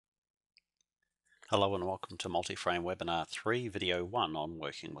Hello and welcome to Multiframe Webinar 3, Video 1 on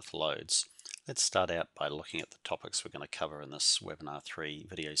working with loads. Let's start out by looking at the topics we're going to cover in this Webinar 3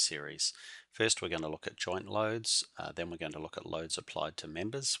 video series. First, we're going to look at joint loads, then we're going to look at loads applied to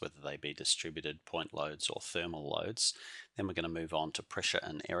members, whether they be distributed point loads or thermal loads. Then we're going to move on to pressure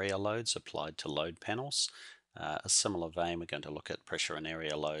and area loads applied to load panels. A similar vein, we're going to look at pressure and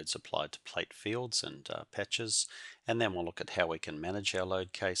area loads applied to plate fields and patches, and then we'll look at how we can manage our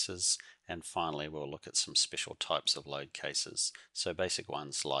load cases, and finally we'll look at some special types of load cases. So basic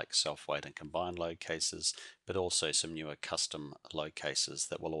ones like self-weight and combined load cases, but also some newer custom load cases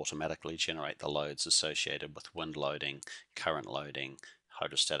that will automatically generate the loads associated with wind loading, current loading,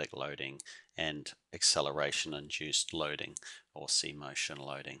 hydrostatic loading, and acceleration induced loading or sea motion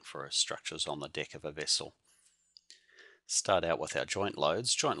loading for structures on the deck of a vessel. Start out with our joint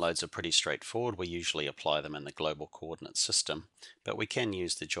loads. Joint loads are pretty straightforward. We usually apply them in the global coordinate system, but we can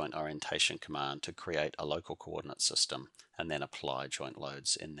use the joint orientation command to create a local coordinate system and then apply joint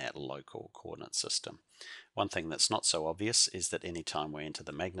loads in that local coordinate system. One thing that's not so obvious is that anytime we enter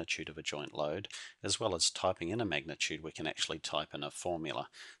the magnitude of a joint load, as well as typing in a magnitude, we can actually type in a formula.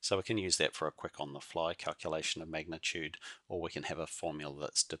 So we can use that for a quick on-the-fly calculation of magnitude, or we can have a formula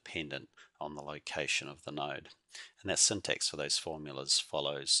that's dependent on the location of the node. And that syntax for those formulas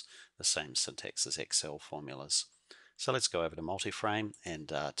follows the same syntax as Excel formulas. So let's go over to Multiframe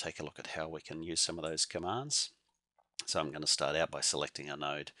and take a look at how we can use some of those commands. So I'm going to start out by selecting a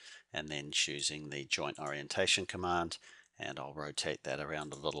node and then choosing the joint orientation command, and I'll rotate that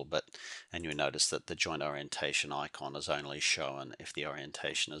around a little bit, and you'll notice that the joint orientation icon is only shown if the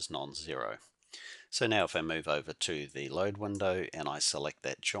orientation is non-zero. So now if I move over to the load window and I select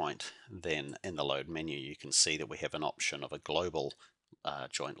that joint, then in the load menu you can see that we have an option of a global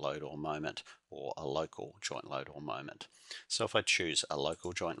joint load or moment or a local joint load or moment. So if I choose a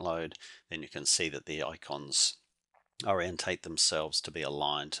local joint load, then you can see that the icons orientate themselves to be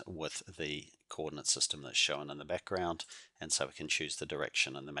aligned with the coordinate system that's shown in the background, and so we can choose the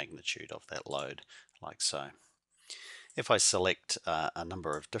direction and the magnitude of that load like so. If I select a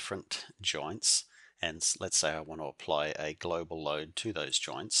number of different joints, and let's say I want to apply a global load to those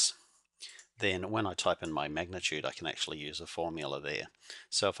joints, then when I type in my magnitude I can actually use a formula there.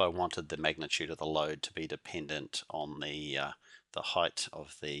 So if I wanted the magnitude of the load to be dependent on the height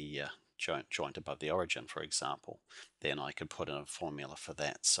of the joint above the origin, for example, then I could put in a formula for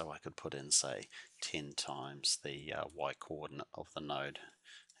that. So I could put in, say, 10 times the y coordinate of the node,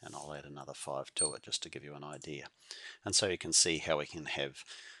 and I'll add another 5 to it just to give you an idea. And so you can see how we can have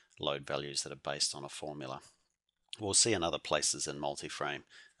load values that are based on a formula. We'll see in other places in Multiframe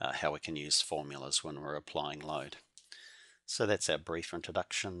how we can use formulas when we're applying load. So that's our brief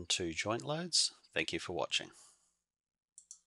introduction to joint loads. Thank you for watching.